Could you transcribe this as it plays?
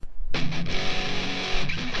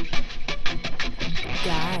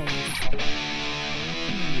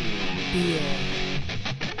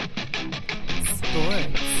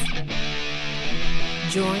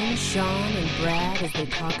Sean and Brad as they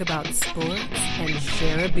talk about sports and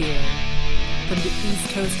share a beer. From the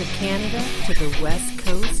east coast of Canada to the west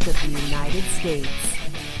coast of the United States.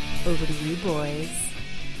 Over to you, boys.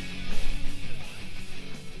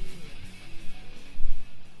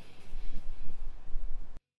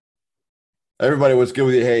 Everybody, what's good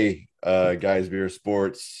with you? Hey, guys, Beer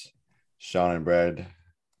Sports, Sean and Brad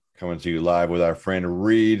coming to you live with our friend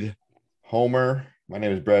Reed Homer. My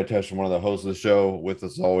name is Brad Tesh. I'm one of the hosts of the show. With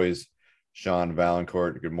us always, Sean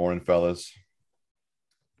Valancourt. Good morning, fellas.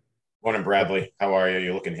 Morning, Bradley. How are you?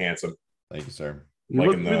 You're looking handsome. Thank you, sir. I'm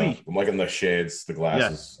liking the shades, the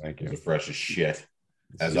glasses. Yeah, thank you. They're fresh as shit,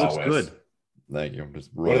 as looks always. Good. Thank you.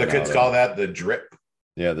 Just what do the kids call that? The drip?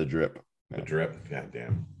 Yeah, the drip. Yeah. The drip. God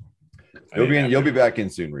damn. You'll be back in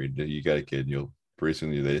soon, Reed. You got a kid. You'll pretty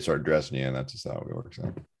soon they start dressing you in. That's just how it works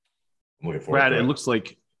out. I'm looking forward Brad, to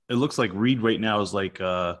it looks like Reed right now is like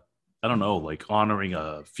I don't know, like honoring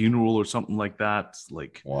a funeral or something like that.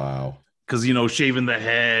 Like wow. Because shaving the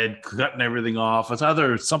head, cutting everything off. It's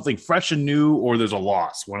either something fresh and new or there's a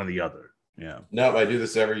loss, one or the other. Yeah. No, I do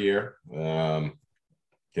this every year.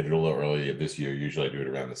 Did it a little early this year. Usually I do it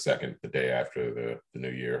around the day after the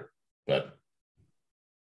new year. But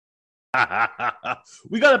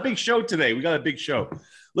we got a big show today.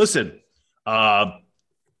 Listen,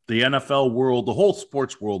 the NFL world, the whole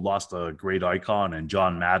sports world lost a great icon, and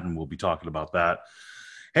John Madden will be talking about that.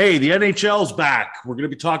 Hey, the NHL's back. We're going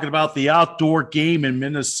to be talking about the outdoor game in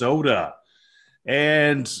Minnesota.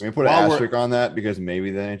 And can we put an asterisk on that because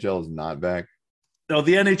maybe the NHL is not back? No,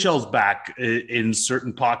 the NHL's back in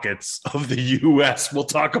certain pockets of the U.S. We'll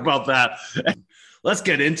talk about that. Let's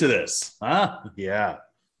get into this. Huh? Yeah.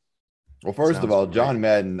 Well, first of all, John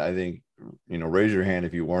Madden, I think, raise your hand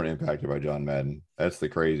if you weren't impacted by John Madden. That's the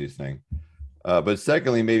craziest thing. But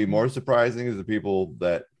secondly, maybe more surprising is the people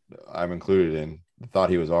that I'm included in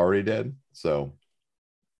thought he was already dead. So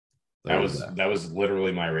that was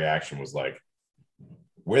literally my reaction was like,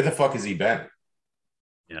 where the fuck has he been?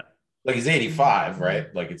 Yeah. Like he's 85,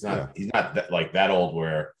 right? Like he's not that old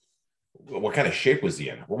where what kind of shape was he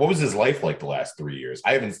in? What was his life like the last 3 years?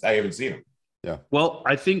 I haven't seen him. Yeah. Well,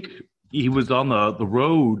 I think he was on the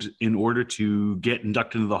road in order to get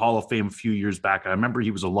inducted into the Hall of Fame a few years back. I remember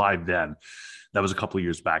he was alive then. That was a couple of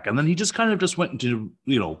years back. And then he just kind of just went into,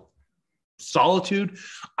 solitude.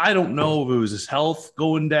 I don't know if it was his health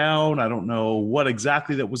going down. I don't know what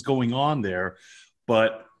exactly that was going on there.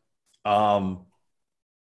 But,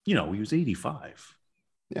 he was 85.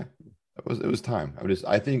 Yeah, it was time.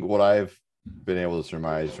 I think what I've been able to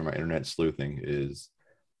surmise from my internet sleuthing is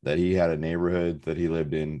that he had a neighborhood that he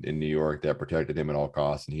lived in New York that protected him at all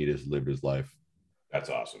costs, and he just lived his life. That's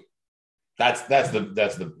awesome. That's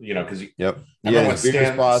the because yep. When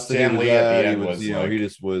Stan Lee at the end was he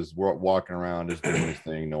just was walking around just doing his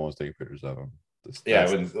thing. No one's taking pictures of him.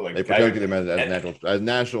 They protected him as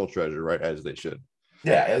national treasure, right, as they should.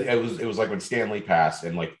 Yeah, it was like when Stan Lee passed,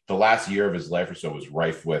 and like the last year of his life or so was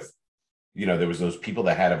rife with, there was those people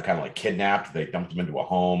that had him kind of like kidnapped. They dumped him into a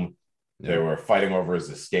home. They were fighting over his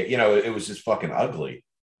estate. It was just fucking ugly.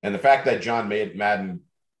 And the fact that John Madden,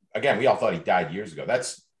 again, we all thought he died years ago.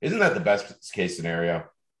 Isn't that the best case scenario?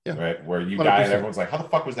 Yeah. Right. Where you 100%. Die and everyone's like, how the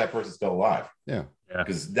fuck was that person still alive? Yeah.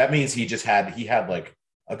 Because that means he had like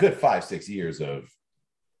a good 5-6 years of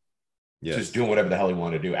just doing whatever the hell he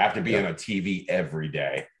wanted to do after being on TV every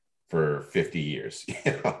day for 50 years.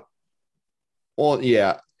 Well,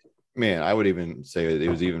 yeah. Man, I would even say it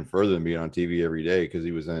was even further than being on TV every day because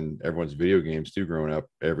he was in everyone's video games too growing up.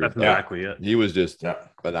 That's exactly it. He was just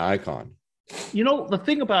an icon. The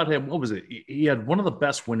thing about him, what was it? He had one of the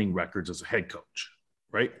best winning records as a head coach,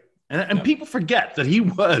 right? And people forget that he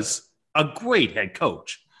was a great head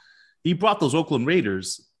coach. He brought those Oakland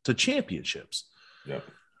Raiders to championships. Yeah.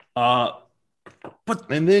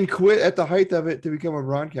 And then quit at the height of it to become a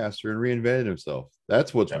broadcaster and reinvented himself.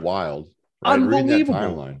 That's what's wild. Right?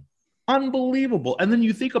 Unbelievable. Unbelievable. And then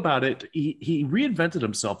you think about it, he reinvented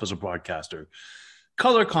himself as a broadcaster,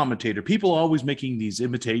 color commentator, people always making these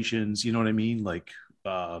imitations, you know what I mean? Like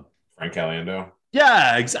Frank Caliendo.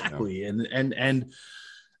 Yeah, exactly. Yeah. And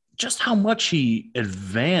just how much he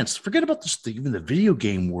advanced, forget about even the video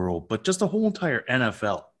game world, but just the whole entire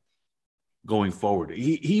NFL going forward.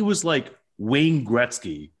 He was like Wayne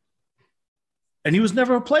Gretzky, and he was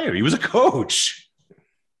never a player. He was a coach.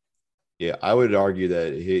 Yeah, I would argue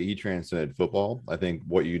that he transcended football. I think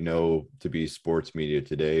what to be sports media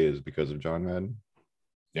today is because of John Madden.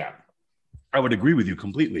 Yeah. I would agree with you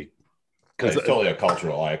completely. It's totally a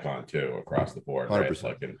cultural icon too across the board. 100%.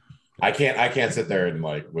 Right? Like, I can't sit there and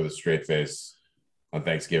like with a straight face on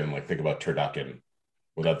Thanksgiving, like think about turducken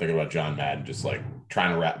without thinking about John Madden just like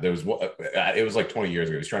trying to wrap. It was like 20 years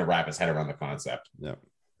ago. He was trying to wrap his head around the concept. Yeah.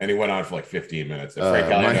 And he went on for like 15 minutes. And Frank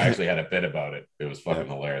Caliendo actually had a bit about it. It was fucking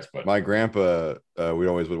hilarious. But my grandpa, we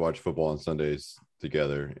always would watch football on Sundays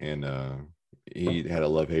together, and he had a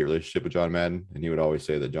love-hate relationship with John Madden, and he would always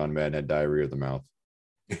say that John Madden had diarrhea of the mouth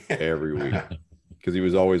every week because he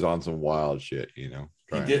was always on some wild shit, you know.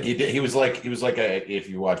 He did. He was like if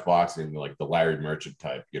you watch boxing, like the Larry Merchant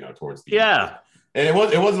type, you know, towards the end. And it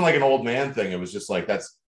wasn't like an old man thing. It was just like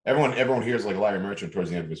that's everyone hears like Larry Merchant towards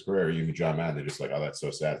the end of his career, or even John Madden. They're just like, oh, that's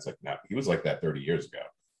so sad. It's like, no, he was like that 30 years ago.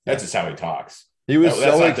 That's just how he talks. He was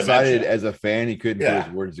so excited as a fan, he couldn't put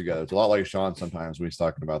his words together. It's a lot like Sean sometimes when he's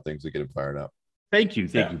talking about things that get him fired up. Thank you,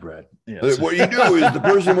 Brad. Yes. What you do is the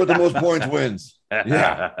person with the most points wins.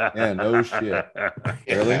 Yeah, no shit.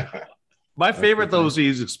 Really? My favorite though was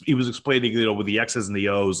he was explaining, you know, with the X's and the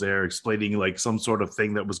O's there, explaining like some sort of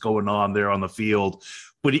thing that was going on there on the field,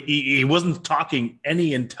 but he wasn't talking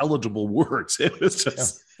any intelligible words. It was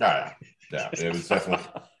just it was definitely.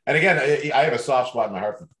 And again, I have a soft spot in my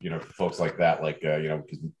heart for, you know, folks like that, like you know,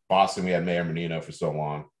 because Boston we had Mayor Menino for so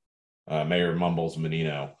long, Mayor Mumbles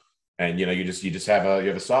Menino, and you know, you just have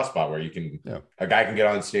a soft spot where you can a guy can get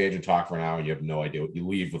on stage and talk for an hour and you have no idea what you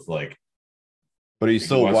leave with like. But he's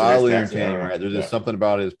so wildly entertaining, right? There's just something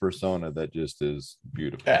about his persona that just is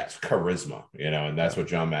beautiful. Yeah, it's charisma, you know, and that's what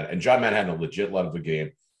John Madden. And John Madden had a legit love of the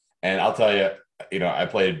game. And I'll tell you, you know, I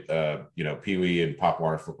played, you know, Pee Wee and Pop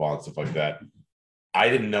Warner football and stuff like that. I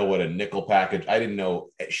didn't know what a nickel package. I didn't know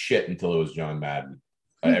shit until it was John Madden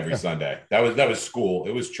every Sunday. That was school.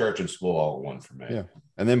 It was church and school all in one for me. Yeah,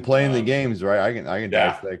 and then playing the games, right? I can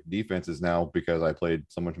dissect defenses now because I played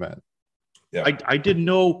so much Madden. Yeah, I didn't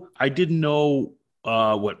know.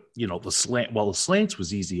 What, you know, the slant. Well, the slants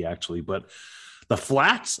was easy actually, but the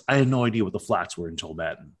flats, I had no idea what the flats were until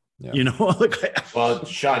Madden. Yeah. You know, well,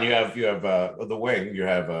 Sean, you have the wing, you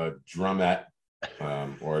have a drumette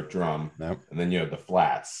or a drum, and then you have the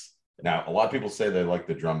flats. Now, a lot of people say they like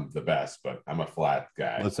the drum the best, but I'm a flat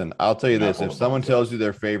guy. Listen, I'll tell you this: if someone tells you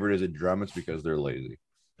their favorite is a drum, it's because they're lazy.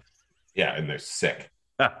 Yeah, and they're sick.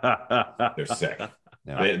 They're sick.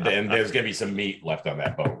 Yeah. And there's gonna be some meat left on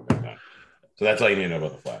that bone. So that's all you need to know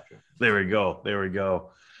about the flat. There we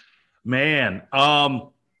go. Man.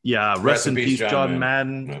 Rest in peace, John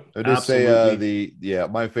Madden. I'll just say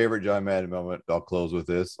my favorite John Madden moment, I'll close with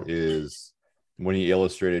this, is when he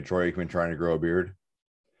illustrated Troy Aikman trying to grow a beard.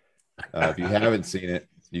 If you haven't seen it,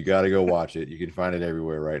 you got to go watch it. You can find it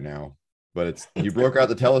everywhere right now. But you broke out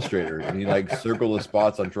the telestrator and he like circled the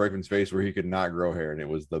spots on Troy Aikman's face where he could not grow hair, and it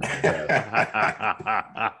was the best.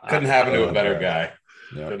 Couldn't happen to a better guy.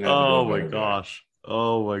 Yep. Oh my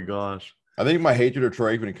gosh. I think my hatred of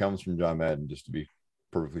Troy Aikman comes from John Madden, just to be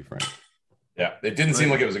perfectly frank. Yeah, it didn't seem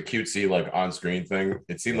like it was a cutesy like on-screen thing.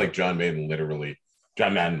 It seemed like John Madden literally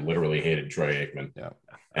hated Troy Aikman. Yeah,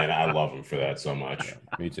 and I love him for that so much. Yeah,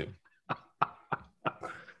 me too.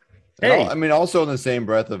 Hey, I mean, also in the same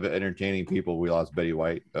breath of entertaining people, we lost Betty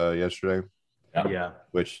White yesterday. Yeah,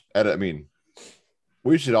 which I mean,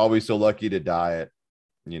 we should all be so lucky to die at,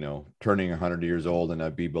 you know, turning 100 years old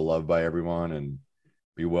and be beloved by everyone and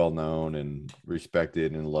be well known and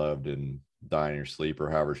respected and loved and die in your sleep or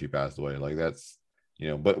however she passed away. Like that's, you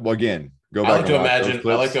know, but again, go back. I like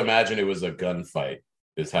to imagine it was a gunfight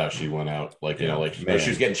is how she went out. Like, you know, like she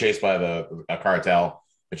was getting chased by a cartel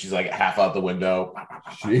and she's like half out the window.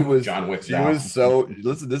 She was John Wick. She was so,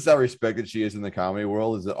 listen, this is how respected she is in the comedy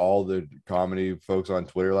world. Is that all the comedy folks on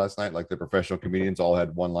Twitter last night, like the professional comedians all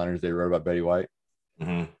had one-liners they wrote about Betty White.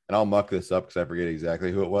 Mm-hmm. And I'll muck this up because I forget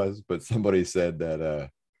exactly who it was, but somebody said that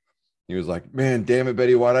he was like, "Man, damn it,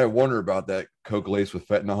 Betty White, I wonder about that Coke laced with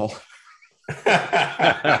fentanyl."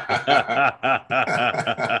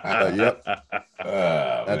 Yep,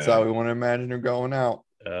 that's how we want to imagine her going out.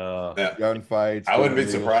 Gunfights. I wouldn't be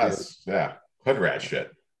surprised. Shit. Yeah, hood rat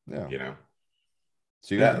shit. Yeah, you know,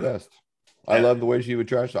 she was the best. I love the way she would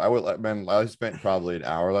trash. I spent probably an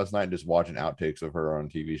hour last night just watching outtakes of her on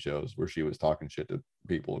TV shows where she was talking shit to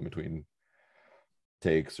people in between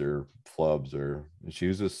takes or flubs, and she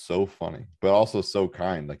was just so funny, but also so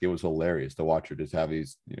kind. Like it was hilarious to watch her just have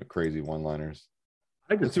these, you know, crazy one-liners.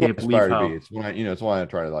 I just can't believe how it's when I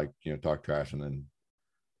try to, like, you know, talk trash and then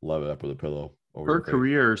love it up with a pillow. Her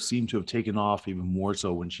career seemed to have taken off even more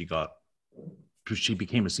so when she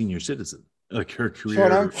became a senior citizen. Like her career.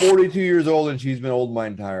 So I'm 42 years old and she's been old my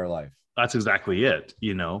entire life. That's exactly it.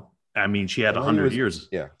 You know, I mean, she had 100 years.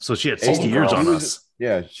 Yeah. So she had 60 years on us.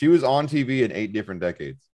 Yeah. She was on TV in 8 different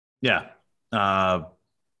decades. Yeah.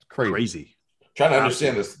 Crazy. Trying to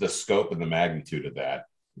understand the scope and the magnitude of that.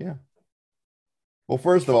 Yeah. Well,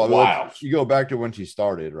 first of all, Wow. you go back to when she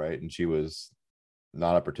started, right? And she was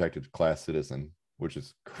not a protected class citizen, which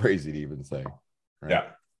is crazy to even say. Right? Yeah.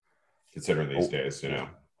 Considering these days, you know.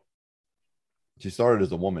 She started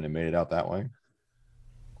as a woman and made it out that way.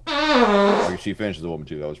 Like she finished as a woman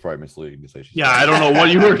too. That was probably misleading to say she. Yeah, I don't know what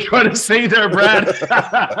you were trying to say there, Brad.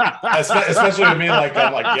 Especially to me, like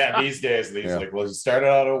I'm like, yeah, these days, like, well, she started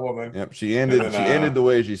out a woman. Yep, she ended. She ended the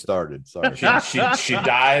way she started. Sorry, she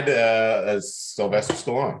died as Sylvester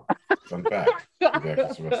Stallone. Fun fact.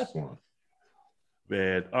 Exactly, Sylvester Stallone.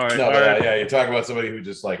 Man, all right. No, all but right. yeah, you talk about somebody who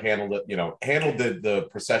just like handled it. You know, handled the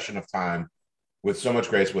procession of time with so much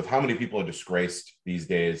grace. With how many people are disgraced these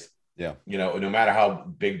days. Yeah, you know, no matter how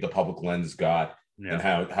big the public lens got and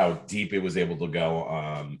how deep it was able to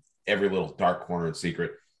go, every little dark corner and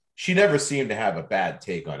secret, she never seemed to have a bad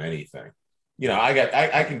take on anything. You know,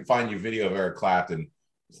 I can find you video of Eric Clapton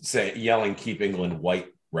yelling "Keep England White"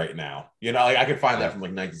 right now. You know, like, I can find that from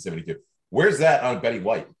like 1972. Where's that on Betty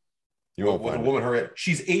White? You won't with a find woman her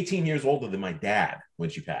she's 18 years older than my dad when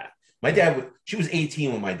she passed. She was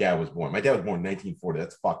 18 when my dad was born. My dad was born in 1940.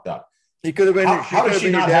 That's fucked up. He could have been. How does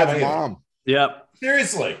she not have dad's mom? Yep.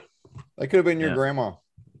 Seriously. That could have been your grandma.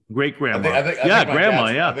 Great grandma. I think grandma.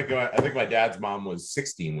 I think my dad's mom was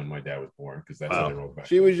 16 when my dad was born because that's how they wrote back.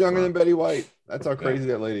 She was younger than Betty White. That's how crazy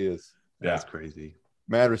that lady is. That's crazy.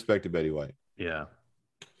 Mad respect to Betty White. Yeah.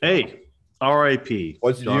 Hey, R.I.P.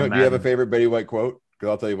 Do you have a favorite Betty White quote? Because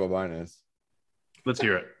I'll tell you what mine is. Let's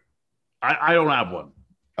hear it. I don't have one.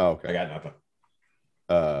 Oh, okay. I got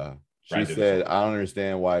nothing. She said, "I don't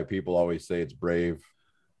understand why people always say it's brave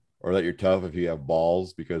or that you're tough if you have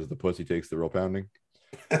balls because the pussy takes the real pounding."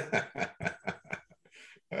 She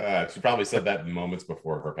probably said that in moments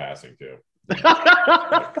before her passing too.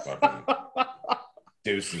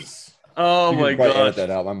 Deuces. Oh my gosh. Edit that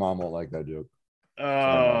out. My mom won't like that joke.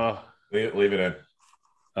 Leave it in.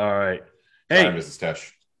 All right. Hey, sorry, Mrs.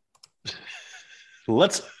 Tesh.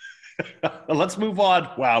 Let's move on.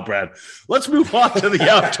 Wow, Brad. Let's move on to the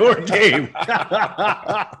outdoor game.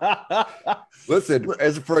 Listen,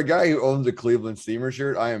 as for a guy who owns a Cleveland Steamer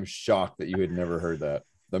shirt, I am shocked that you had never heard that.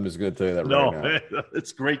 I'm just going to tell you that right now.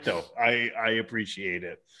 It's great, though. I appreciate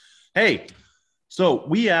it. Hey, so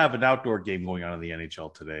we have an outdoor game going on in the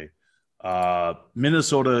NHL today.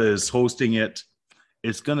 Minnesota is hosting it.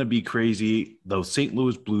 It's going to be crazy. The St.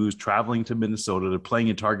 Louis Blues traveling to Minnesota. They're playing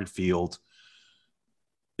in Target Field.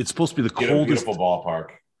 It's supposed to be the coldest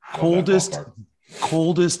ballpark.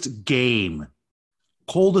 Coldest game.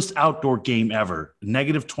 Coldest outdoor game ever.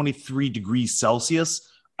 Negative 23 degrees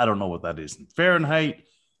Celsius. I don't know what that is in Fahrenheit,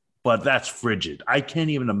 but that's frigid. I can't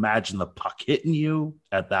even imagine the puck hitting you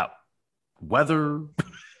at that weather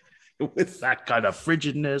with that kind of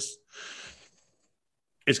frigidness.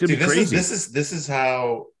 It's gonna be crazy. This is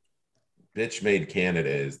how bitch made Canada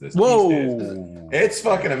is this. Whoa! These days. It's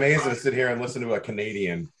fucking amazing to sit here and listen to a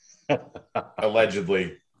Canadian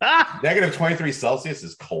allegedly. Negative 23 Celsius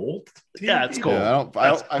is cold. Yeah, it's cold.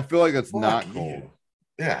 Yeah, I feel like it's not cold.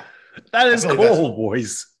 Yeah, that is cold,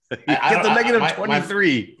 boys. Get the negative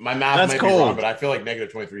 23. My math might be wrong, but I feel like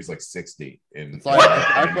negative 23 is like 60.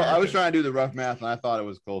 I was trying to do the rough math, and I thought it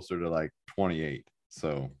was closer to like 28.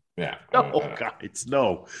 So yeah. No, guys,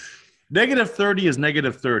 no. Negative 30 is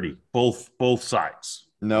negative 30. Both sides.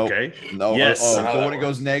 No. Okay. No. Yes. So when it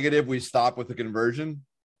goes negative, we stop with the conversion.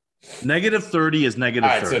 Negative 30 is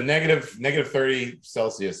negative 30. All right, so negative 30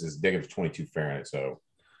 Celsius is negative 22 Fahrenheit. So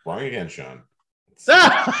wrong again, Sean. 30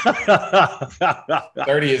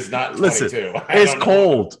 is not 22. Listen, it's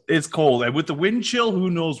cold. It's cold. And with the wind chill,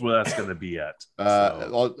 who knows where that's going to be at.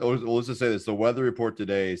 Well, let's just say this. The weather report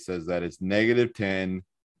today says that it's negative 10,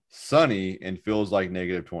 sunny, and feels like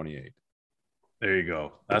negative 28. There you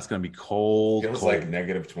go. That's going to be cold. Feels like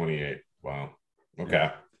negative 28. Wow.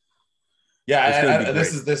 Okay. Yeah,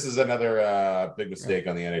 this is another big mistake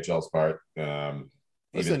on the NHL's part.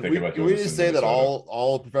 Listen, we just say that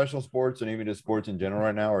all professional sports and even just sports in general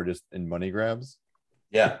right now are just in money grabs?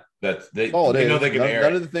 Yeah, they know they can air.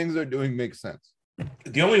 None of the things they're doing make sense.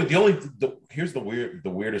 Here's the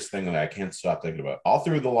weirdest thing that I can't stop thinking about. All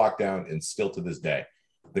through the lockdown and still to this day,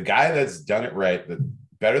 the guy that's done it right,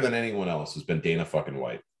 better than anyone else, has been Dana fucking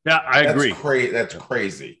White. Yeah, I agree. That's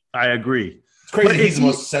crazy. I agree. It's crazy. He's the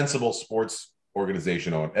most sensible sports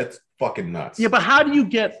organization on. It's fucking nuts. Yeah, but how do you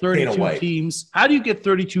get 32 teams? How do you get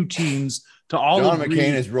 32 teams to all John agree?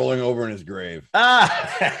 McCain is rolling over in his grave. How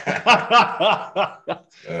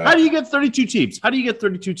do you get 32 teams? How do you get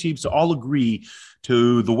 32 teams to all agree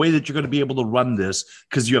to the way that you're going to be able to run this?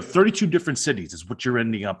 Because you have 32 different cities is what you're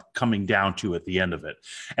ending up coming down to at the end of it.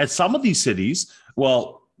 And some of these cities,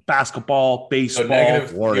 well, basketball, So baseball.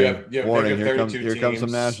 negative. Warning, you have warning! negative Here 32 comes some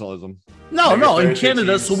teams. nationalism. No, in 32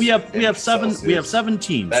 Canada. So we have teams in seven. We have Celsius. 7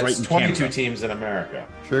 teams That's right in 22 Canada. teams in America.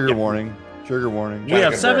 Trigger warning! Trigger warning! We have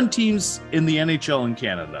Gotta 7 convert. teams in the NHL in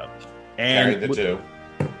Canada, Carry and the 2.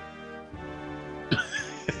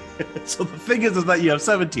 so the thing is that you have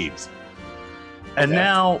 7 teams, and Okay.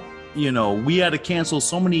 now we had to cancel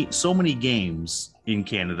so many games in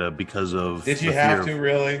Canada because of. Did you the have fear to of-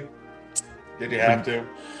 really? Did you have to?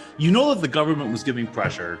 You know that the government was giving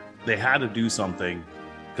pressure. They had to do something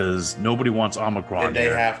because nobody wants Omicron. Did they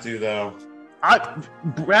here. have to though?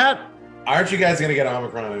 Brad, Aren't you guys gonna get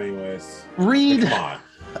Omicron anyways? Reed, Come on.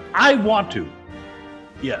 I want to.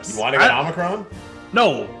 Yes. You want to get Omicron?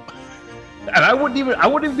 No. And I wouldn't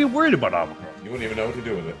even be worried about Omicron. You wouldn't even know what to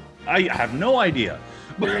do with it. I have no idea.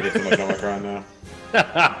 You're gonna get so much Omicron now.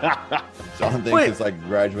 John thinks Wait. it's like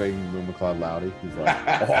graduating from McLeod Loudy. He's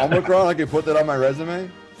like, oh, Omicron, I can put that on my resume.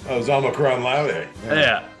 Oh, it's Omicron Loudy.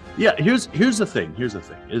 Yeah. Here's the thing.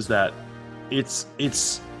 Is that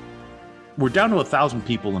it's we're down to 1,000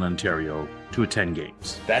 people in Ontario to attend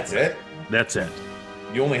games. That's it? That's it.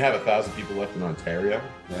 You only have 1,000 people left in Ontario?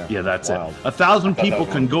 Yeah, that's wild. it. 1,000 I thought that people was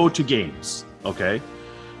can one. go to games. Okay,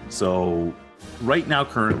 so right now,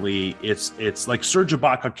 currently, it's like Serge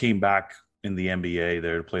Ibaka came back in the NBA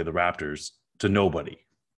there to play the Raptors to nobody.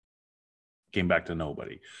 Came back to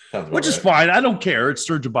nobody, Sounds about which is right. fine. I don't care. It's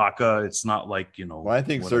Serge Ibaka. It's not like When I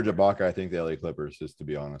think whatever. Serge Ibaka, I think the LA Clippers, just to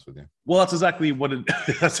be honest with you. Well, that's exactly what it.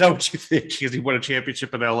 That's how what you think because he won a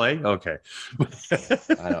championship in LA. Okay.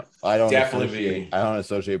 I don't Definitely I don't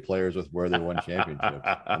associate players with where they won championships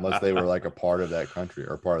unless they were like a part of that country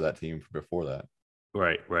or part of that team before that.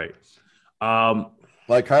 Right.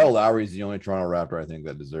 Like Kyle Lowry is the only Toronto Raptor I think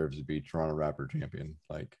that deserves to be Toronto Raptor champion.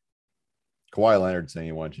 Like Kawhi Leonard saying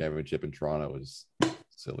he won a championship in Toronto was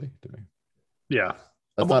silly to me. Yeah.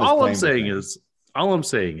 That's Well, not his all I'm claim to saying fame.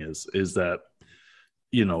 is that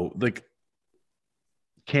like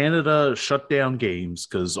Canada shut down games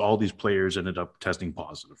because all these players ended up testing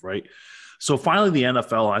positive, right? So finally, the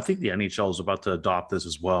NFL, I think the NHL is about to adopt this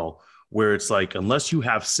as well, where it's like unless you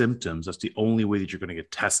have symptoms, that's the only way that you're going to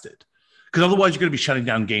get tested, because otherwise you're going to be shutting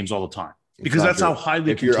down games all the time. It's Because not that's true. how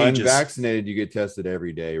highly If you're contagious. unvaccinated, you get tested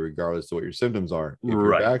every day, regardless of what your symptoms are. If you're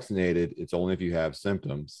Right. vaccinated, it's only if you have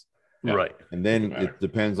symptoms. Yeah. Right. And then Doesn't matter. it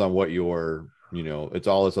depends on what your, it's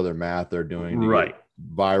all this other math they're doing. to Right.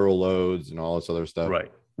 get viral loads and all this other stuff.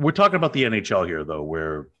 Right. We're talking about the NHL here, though,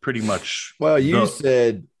 where pretty much Well, you the-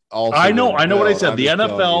 said also. I know what I said. I'm The just telling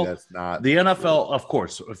you NFL that's not the NFL, of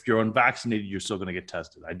course, if you're unvaccinated, you're still going to get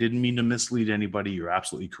tested. I didn't mean to mislead anybody. You're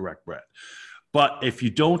absolutely correct, Brett. But if you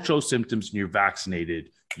don't show symptoms and you're vaccinated,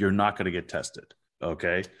 you're not going to get tested.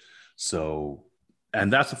 Okay. So,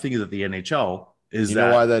 and that's the thing that the NHL is You that.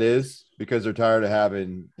 know why that is? Because they're tired of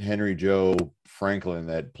having Henry Joe Franklin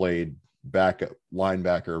that played backup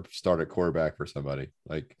linebacker start at quarterback for somebody.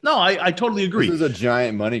 Like No, I totally agree. this is a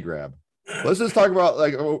giant money grab. Let's just talk about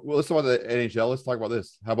let's talk about the NHL. Let's talk about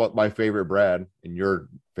this. How about my favorite Brad and your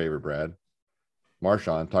favorite Brad,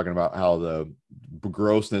 Marshawn, talking about how the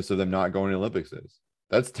grossness of them not going to the Olympics is.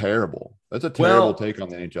 That's terrible. That's a terrible Well, take on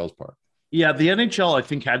the NHL's part. Yeah, the NHL, I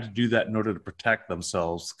think, had to do that in order to protect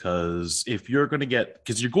themselves because if you're going to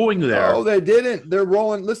because you're going there. Oh, they didn't. They're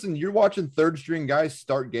rolling. Listen, you're watching third string guys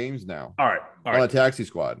start games now All right. on a taxi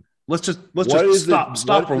squad. Let's just What is stop the-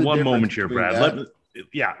 for what's the one moment difference here, between Brad.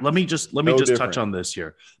 that? Let me just No touch different. on this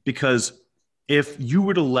here because if you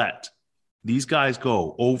were to let these guys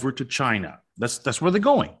go over to China, that's where they're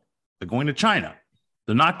going. They're going to China.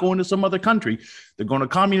 They're not going to some other country. They're going to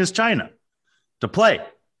communist China to play.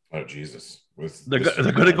 Oh, Jesus. They're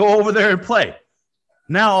going to go over there and play.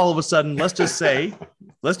 Now, all of a sudden, let's just say,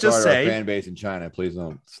 Sorry, our fan base in China. Please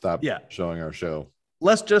don't stop Yeah. showing our show.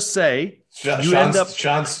 let's just say Sean's, you end up.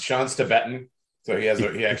 Sean's Tibetan, so he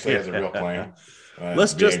actually has a real claim.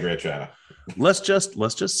 Let's to be just- angry at China. Let's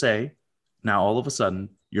just say now all of a sudden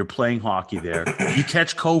you're playing hockey there. You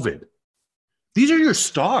catch COVID. These are your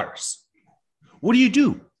stars. What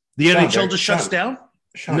do? The Sean, NHL just shuts down?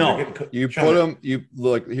 Sean, No. they're getting You Sean, put them. You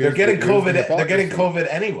look. They're getting COVID. They're getting hypocrisy.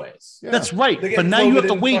 COVID anyways. Yeah. That's right. They're But getting now you have COVID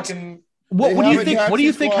to in wait. fucking- What They do you have a think? What do you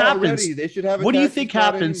taxi think squad happens? already. They should have. What do you taxi think squad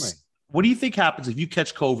happens? anyway. What do you think happens if you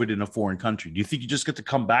catch COVID in a foreign country? Do you think you just get to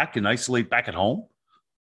come back and isolate back at home?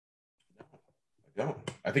 No,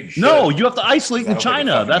 I think you should. No, you have to isolate I in don't think it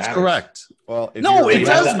China. fucking That's matters. correct. Well, if No, you're it a-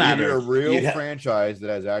 does if matter. You're a real You'd ha- franchise that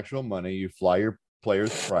has actual money. You fly your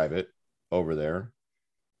players private over there.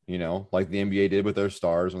 You know, like the NBA did with their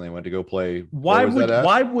stars when they went to go play. Why would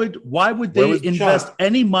they invest Sean?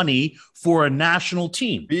 any money for a national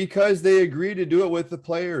team? Because they agreed to do it with the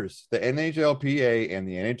players. The NHLPA and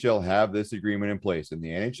the NHL have this agreement in place, and the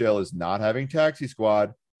NHL is not having taxi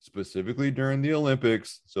squad specifically during the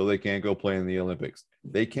Olympics, so they can't go play in the Olympics.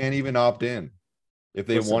 They can't even opt in. If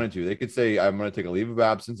they wanted to, they could say, I'm going to take a leave of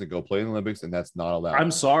absence and go play in the Olympics, and that's not allowed.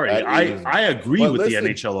 I'm sorry. I agree with the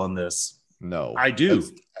NHL on this. No. I do.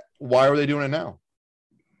 Why are they doing it now?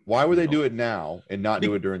 Why would they do it now and not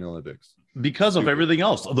do it during the Olympics? Because of everything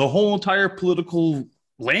else. The whole entire political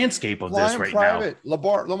landscape of this right now.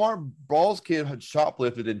 Lamar Ball's kid had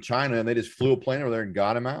shoplifted in China, and they just flew a plane over there and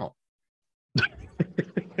got him out.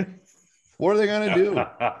 What are they going to do?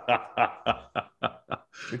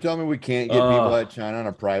 You're telling me we can't get people out of China on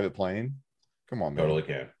a private plane? Come on, man. Totally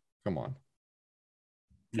can. Come on.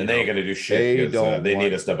 And they ain't going to do shit because they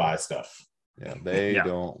need us to buy stuff. Yeah, they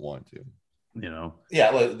don't want to. You know.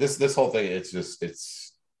 Yeah, look, this whole thing,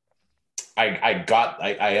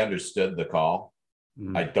 I understood the call.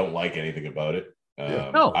 I don't like anything about it.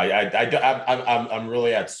 No. I'm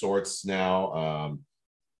really at sorts now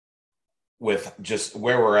with just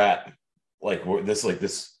where we're at. Like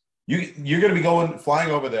this, you're going to be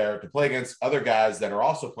flying over there to play against other guys that are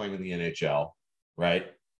also playing in the NHL, right?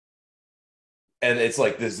 And it's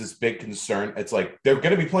like there's this big concern. It's like they're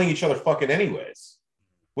going to be playing each other fucking anyways.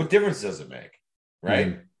 What difference does it make,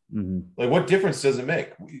 right? Mm-hmm. Like, what difference does it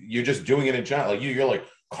make? You're just doing it in China. Like you're like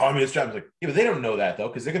communist China. Like, yeah, but they don't know that though,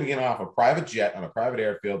 because they're going to be getting off a private jet on a private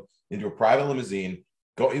airfield into a private limousine.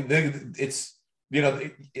 It's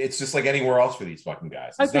just like anywhere else for these fucking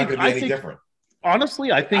guys. It's not going to be any different.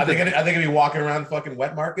 Honestly, I think are they going to be walking around fucking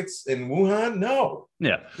wet markets in Wuhan? No.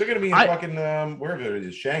 Yeah, they're going to be in fucking wherever it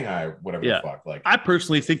is, Shanghai, or whatever the fuck. Like, I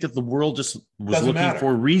personally think that the world just was looking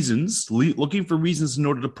for reasons in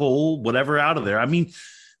order to pull whatever out of there. I mean,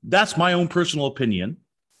 that's my own personal opinion.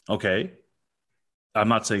 Okay, I'm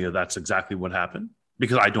not saying that that's exactly what happened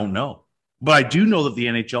because I don't know, but I do know that the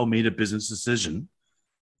NHL made a business decision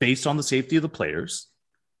based on the safety of the players.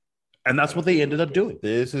 And that's what they ended up doing.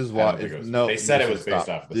 This is why they said it was based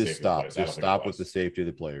off the safety of the players. Just stop with the safety of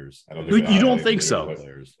the players. You don't think so?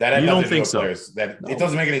 You don't think so? It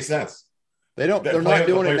doesn't make any sense. They're not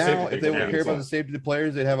doing it now. If they would care about the safety of the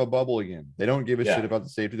players, they'd have a bubble again. They don't give a shit about the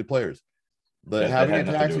safety of the players. But having a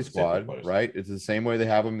taxi squad, right? It's the same way they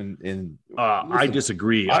have them in. I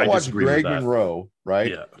disagree. I watched Greg Monroe, right?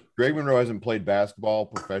 Yeah. Greg Monroe hasn't played basketball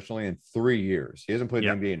professionally in 3 years. He hasn't played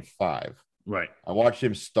in the NBA in 5. Right. I watched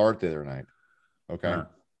him start the other night. Okay.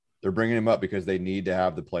 They're bringing him up because they need to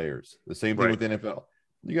have the players. The same thing with the NFL.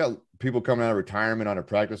 You got people coming out of retirement on a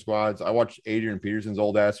practice squads. I watched Adrian Peterson's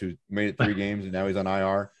old ass who made it 3 games and now he's on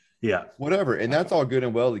IR. Yeah. Whatever. And that's all good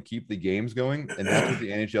and well to keep the games going. And that's what the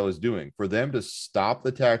NHL is doing. For them to stop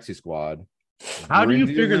the taxi squad. How do you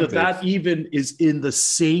figure that even is in the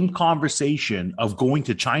same conversation of going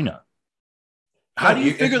to China? How do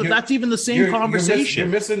you figure that's even the same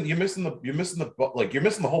conversation? You're missing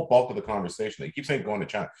the whole bulk of the conversation. You keep saying going to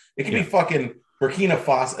China. It could be fucking Burkina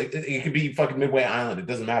Faso. It could be fucking Midway Island. It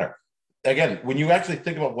doesn't matter. Again, when you actually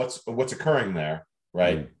think about what's occurring there,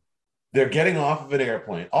 right? They're getting off of an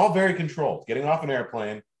airplane, all very controlled. Getting off an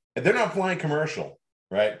airplane, and they're not flying commercial,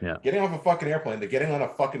 right? Yeah. Getting off a fucking airplane, they're getting on a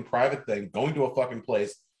fucking private thing, going to a fucking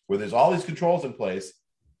place where there's all these controls in place.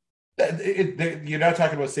 You're not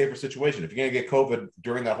talking about a safer situation. If you're going to get COVID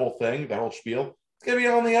during that whole thing, that whole spiel, it's going to be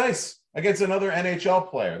on the ice against another NHL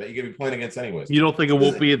player that you're going to be playing against anyways. You don't think it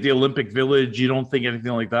won't be at the Olympic Village? You don't think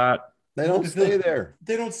anything like that? They don't stay there.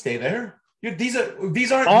 They don't stay there. These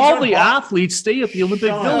aren't athletes stay at the Olympic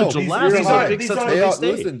Village. These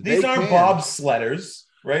aren't bobsledders.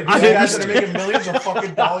 Right? These guys that are making millions of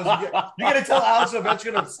fucking dollars a year. You're going to tell Alex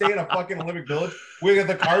Ovechkin to stay in a fucking Olympic Village? We got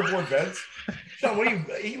the cardboard beds. Sean, are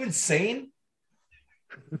you insane?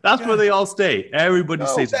 That's where they all stay. Everybody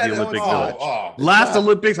stays at the Olympic Village. Last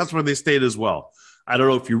Olympics, that's where they stayed as well. I don't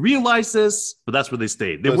know if you realize this, but that's where they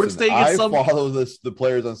stayed. They weren't staying at some. I follow the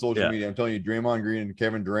players on social media. I'm telling you, Draymond Green and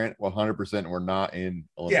Kevin Durant 100% were not in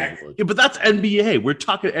Olympic Village. Yeah, but that's NBA. We're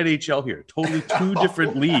talking NHL here. Totally two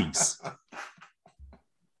different leagues.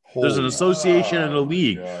 There's an association and a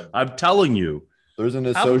league. God. I'm telling you. There's an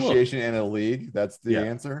association and a league. That's the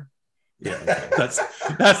answer. Yeah, that's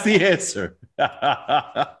the answer.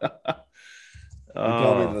 You're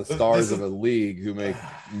telling me the stars of a league who make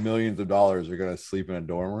millions of dollars are going to sleep in a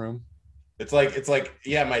dorm room? It's like,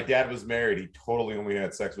 yeah, my dad was married. He totally only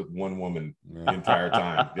had sex with one woman the entire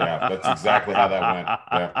time. Yeah, that's exactly how that went.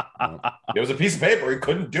 Yeah. It was a piece of paper. He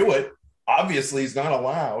couldn't do it. Obviously, he's not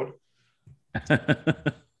allowed.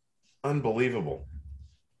 Unbelievable.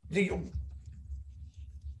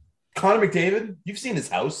 Connor McDavid, you've seen his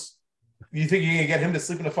house. You think you're gonna get him to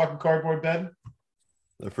sleep in a fucking cardboard bed?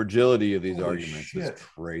 The fragility of these Holy arguments shit. is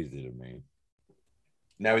crazy to me.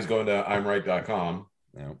 Now he's going to imright.com.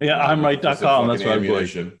 Yeah, imright.com. That's what I'm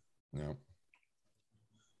going. Yeah.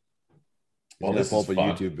 Well, This this pull is up a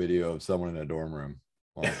fun. YouTube video of someone in a dorm room.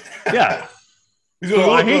 Well, Yeah. He's going,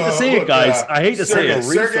 I hate to say it, guys. I hate to say it.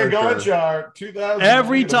 Sergei Gonchar, 2000.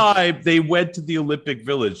 Every time they went to the Olympic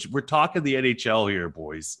Village, we're talking the NHL here,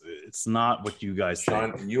 boys. It's not what you guys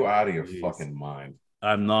think. Sean, you out of your Jeez. fucking mind.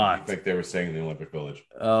 I'm I not. think they were saying in the Olympic Village.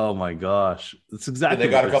 Oh my gosh. That's exactly And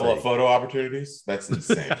they got a what couple they're of photo opportunities. That's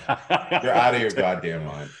insane. saying. You're out of your goddamn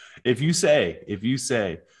mind. If you say.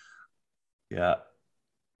 Yeah. All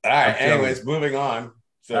right. I'm telling Anyways, moving on.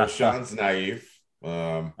 So Sean's naive.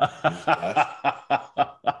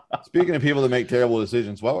 speaking of people that make terrible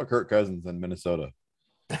decisions, what about Kirk Cousins in Minnesota?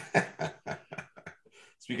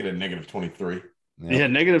 Speaking of negative 23, Yeah,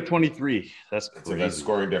 negative 23. That's so that crazy.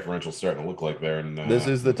 scoring differential starting to look like there. And This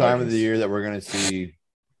is the time of the year that we're going to see,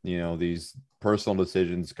 these personal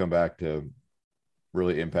decisions come back to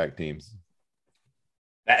really impact teams.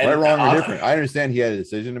 Right, wrong, or different. I understand he had a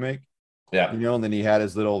decision to make. Yeah. And then he had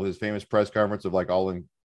his famous press conference of like, I'll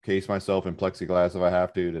encase myself in plexiglass if I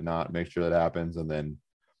have to not make sure that happens. And then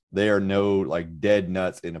they are no like dead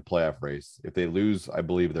nuts in a playoff race. If they lose, I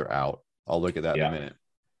believe they're out. I'll look at that in a minute.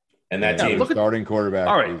 And that team team, look at- starting quarterback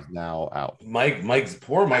All right. is now out.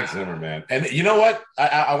 poor Mike Zimmer, man. And you know what?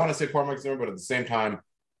 I want to say poor Mike Zimmer, but at the same time,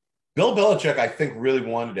 Bill Belichick, I think, really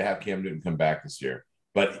wanted to have Cam Newton come back this year,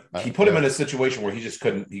 but he put him in a situation where he just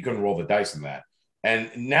couldn't roll the dice in that. And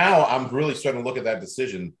now I'm really starting to look at that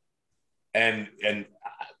decision, and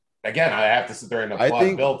again, I have to sit there and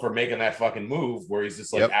applaud Bill for making that fucking move where he's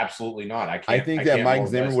just like, absolutely not. I think that Mike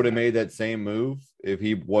Zimmer would have made that same move if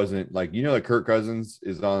he wasn't like, that Kirk Cousins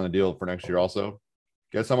is on the deal for next year also.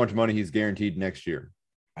 Guess how much money he's guaranteed next year?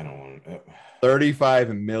 I don't want to.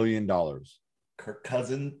 $35 million. Kirk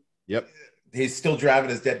Cousins? Yep. He's still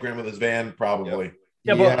driving his dead grandmother's van, probably. Yep.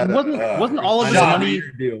 Yeah, but wasn't all of his money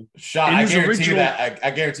Sean, in I his guarantee original- you that I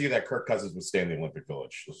guarantee you that Kirk Cousins would stay in the Olympic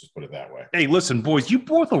Village. Let's just put it that way. Hey, listen, boys, you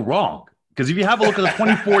both are wrong. Because if you have a look at the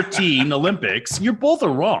 2014 Olympics, you're both are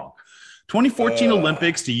wrong. 2014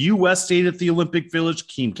 Olympics, the U.S. stayed at the Olympic Village.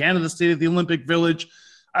 Team Canada stayed at the Olympic Village.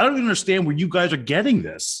 I don't even understand where you guys are getting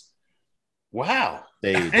this. Wow.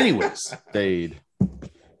 Anyways. Stayed.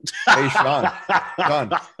 Hey, Sean,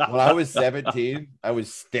 when I was 17, I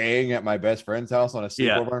was staying at my best friend's house on a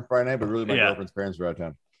sleepover on Friday night, but really my girlfriend's parents were out of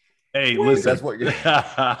town. Hey, listen. That's what you're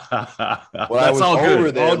I was all over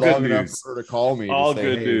good. there All long good enough news. for her to call me. All to say,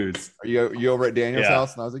 good hey, news. Are you over at Daniel's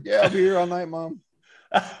house? And I was like, yeah, I'll be here all night, Mom.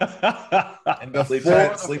 And before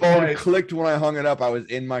the phone clicked when I hung it up, I was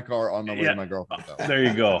in my car on the way to my girlfriend's house. There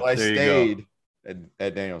you go. So I stayed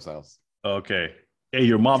at Daniel's house. Okay. Hey,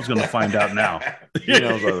 your mom's going to find out now. She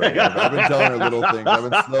knows already. I've been telling her little things. I've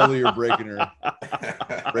been slowly breaking her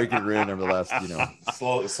in over the last,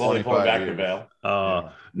 slowly pulling back the veil.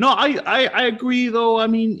 No, I agree though. I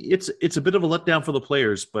mean, it's a bit of a letdown for the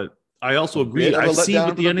players, but I also agree. I see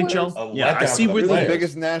with the NHL. Yeah, I see with the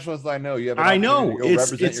biggest nationalists I know. You have. I know it's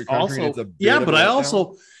your country, also but I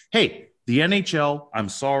also the NHL. I'm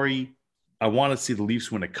sorry. I want to see the Leafs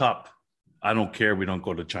win a cup. I don't care. We don't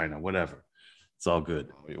go to China. Whatever. It's all good.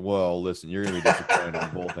 Well, listen, you're going to be disappointed on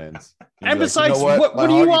both ends. And besides, what are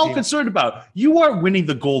you all concerned about? You aren't winning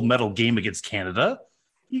the gold medal game against Canada.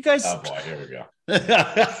 You guys. Oh boy, here we go.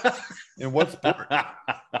 In what sport?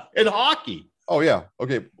 In hockey. Oh yeah.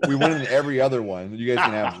 Okay, we win in every other one. You guys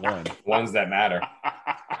can have one. Ones that matter.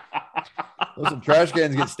 Listen, trash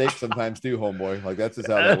cans get staked sometimes too, homeboy. Like that's just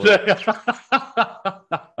how that works.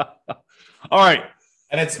 All right.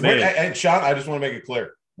 And Sean, I just want to make it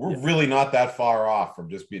clear. We're really not that far off from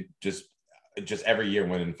just every year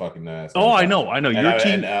winning fucking. I know. Your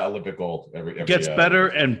team Olympic gold every gets better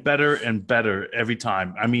and better and better every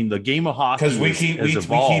time. I mean, the game of hockey because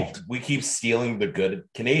we keep stealing the good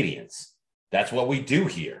Canadians. That's what we do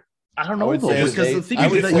here. I don't know though, because the thing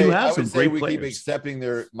is that you have some great players. We keep accepting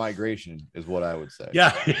their migration, is what I would say.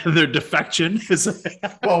 Yeah, their defection is.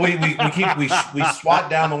 Well, we swat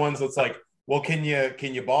down the ones that's like, well, can you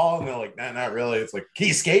ball? And they're like, nah, not really. It's like, can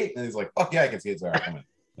you skate? And he's like, fuck yeah, I can skate. It's all right, come in.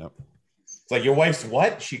 Yep. It's like, your wife's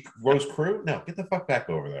what? She rows crew? No, get the fuck back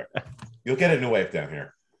over there. You'll get a new wife down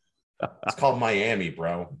here. It's called Miami,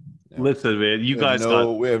 bro. Yep. Listen,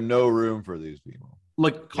 man, we have no room for these people.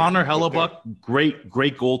 Look, Connor Hellebuck, great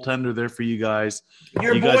goaltender there for you guys.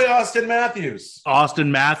 Your boy Austin Matthews.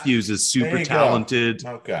 Austin Matthews is super talented.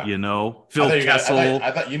 Okay. Phil Kessel.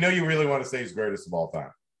 I thought you really want to say he's greatest of all time.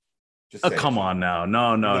 Just say come it. on now.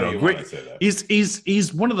 No. You wanna say that.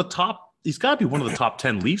 He's one of the top. He's got to be one of the top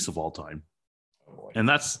 10 Leafs of all time, Oh, boy. and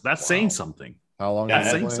that's saying something. How long? Yeah, has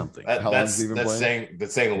he saying been playing? something. How long has That's he been playing?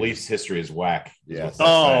 saying the Leafs history is whack. is Yes. what that's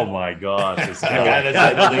Oh saying. my gosh! The guy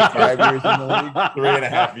that's in the league 5 years in the league.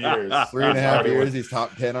 3.5 years. 3.5 years. He's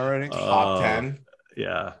top 10 already. Top 10.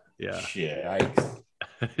 Yeah. Shit. Yikes.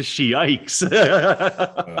 Yikes.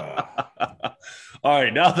 All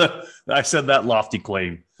right, now that I said that lofty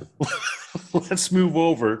claim, let's move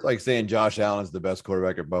over. It's like saying Josh Allen's the best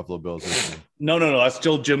quarterback at Buffalo Bills history. No, that's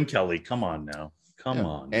still Jim Kelly. Come on now. Come Yeah.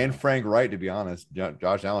 on. And Frank Wright, to be honest.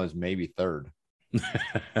 Josh Allen is maybe third.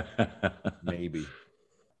 Maybe.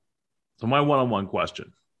 So my one-on-one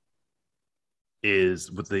question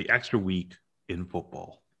is, with the extra week in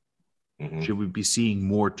football, Mhm. should we be seeing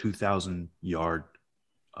more 2,000-yard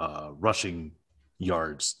rushing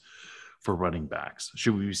yards for running backs?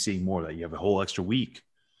 Should we be seeing more of that? You have a whole extra week.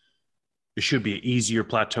 It should be an easier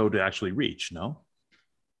plateau to actually reach, no?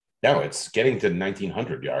 No, it's getting to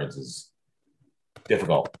 1,900 yards is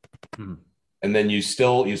difficult. Mhm. And then you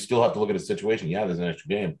still have to look at a situation. Yeah, there's an extra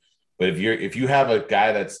game, but if you have a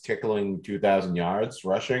guy that's tickling 2,000 yards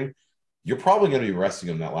rushing, you're probably going to be resting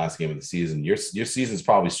him that last game of the season. Your season's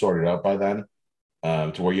probably sorted out by then,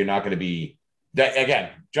 to where you're not going to be that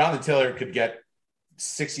again. Jonathan Taylor could get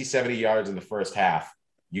 60, 70 yards in the first half.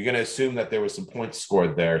 You're going to assume that there was some points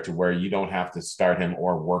scored there to where you don't have to start him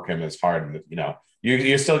or work him as hard. And,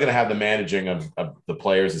 you're still going to have the managing of the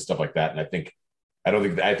players and stuff like that. And I think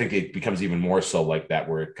it becomes even more so like that,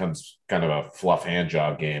 where it comes kind of a fluff hand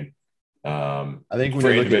job game. I think when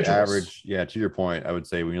for you look at individuals. average, to your point, I would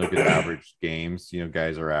say when you look at average games,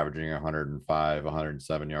 guys are averaging 105,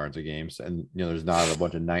 107 yards a game. And, there's not a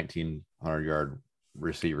bunch of 1,900-yard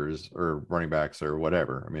receivers or running backs or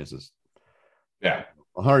whatever. I mean, it's just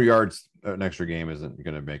 100 yards an extra game isn't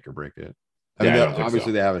going to make or break it. I mean, I don't think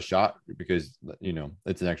obviously so. they have a shot because,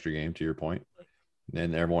 it's an extra game, to your point.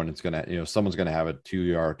 And everyone is going to, someone's going to have a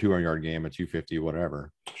 200-yard game, a 250,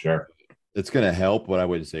 whatever. Sure. It's going to help, but I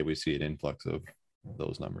wouldn't say we see an influx of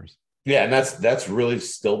those numbers. Yeah, and that's really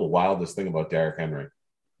still the wildest thing about Derrick Henry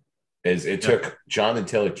is it took Jonathan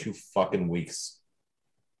Taylor 2 fucking weeks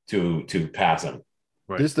to pass him.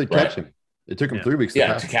 Right. Just to catch him. It took him 3 weeks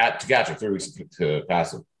Yeah, pass to him. catch him 3 weeks to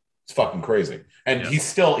pass him. It's fucking crazy. And he's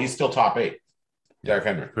still top 8. Derrick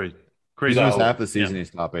Henry. Crazy. He's So- almost half the season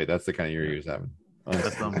he's top 8. That's the kind of year he was having.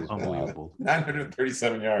 That's unbelievable,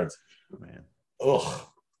 937 yards. man. Ugh.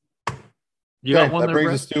 You got one that there, brings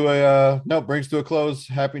Brett? us to a close.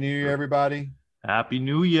 Happy New Year, everybody. Happy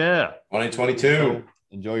New Year. 2022.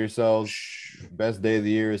 Enjoy yourselves. Best day of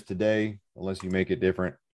the year is today, unless you make it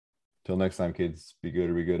different. Till next time, kids, be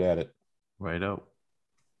good or be good at it. Right out.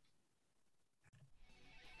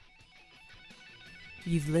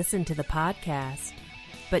 You've listened to the podcast,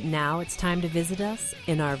 but now it's time to visit us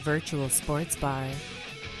in our virtual sports bar.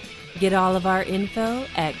 Get all of our info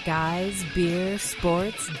at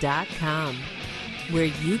guysbeersports.com, where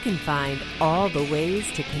you can find all the ways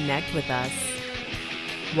to connect with us.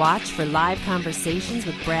 Watch for live conversations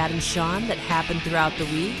with Brad and Sean that happen throughout the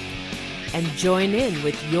week, and join in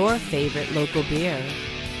with your favorite local beer.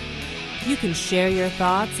 You can share your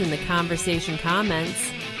thoughts in the conversation comments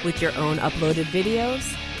with your own uploaded videos,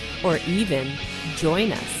 or even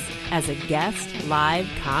join us as a guest live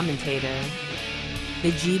commentator.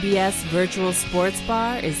 The GBS Virtual Sports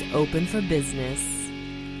Bar is open for business.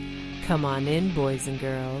 Come on in, boys and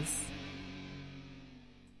girls.